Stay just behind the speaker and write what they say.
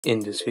In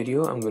this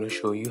video, I'm going to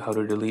show you how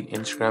to delete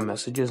Instagram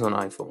messages on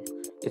iPhone.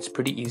 It's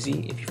pretty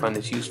easy. If you find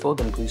this useful,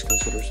 then please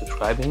consider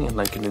subscribing and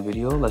liking the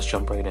video. Let's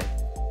jump right in.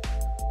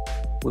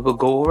 We will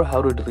go over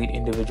how to delete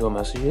individual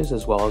messages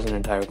as well as an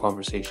entire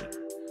conversation.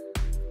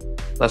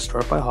 Let's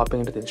start by hopping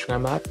into the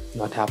Instagram app.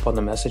 Now tap on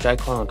the message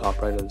icon on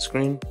top right of the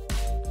screen.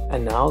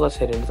 And now let's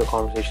head into the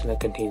conversation that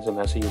contains the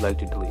message you'd like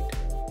to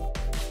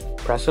delete.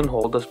 Press and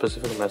hold the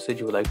specific message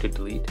you would like to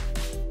delete,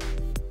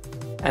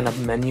 and a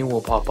menu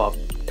will pop up.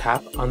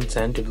 Tap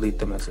unsend to delete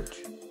the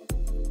message.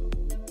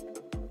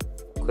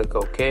 Click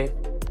OK.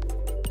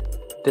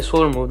 This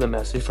will remove the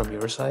message from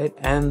your side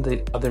and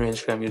the other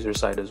Instagram user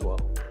side as well.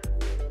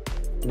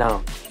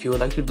 Now, if you would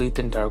like to delete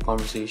the entire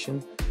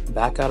conversation,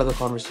 back out of the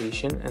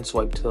conversation and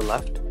swipe to the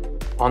left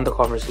on the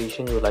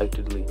conversation you would like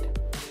to delete.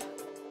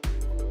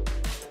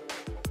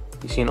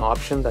 You see an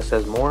option that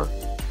says more.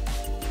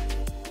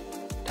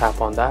 Tap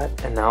on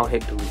that and now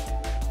hit delete.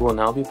 You will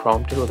now be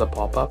prompted with a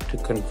pop-up to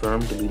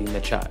confirm deleting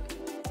the chat,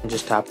 and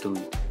just tap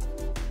delete.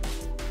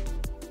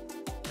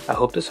 I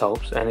hope this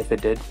helps, and if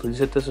it did, please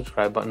hit the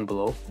subscribe button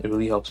below. It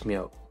really helps me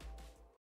out.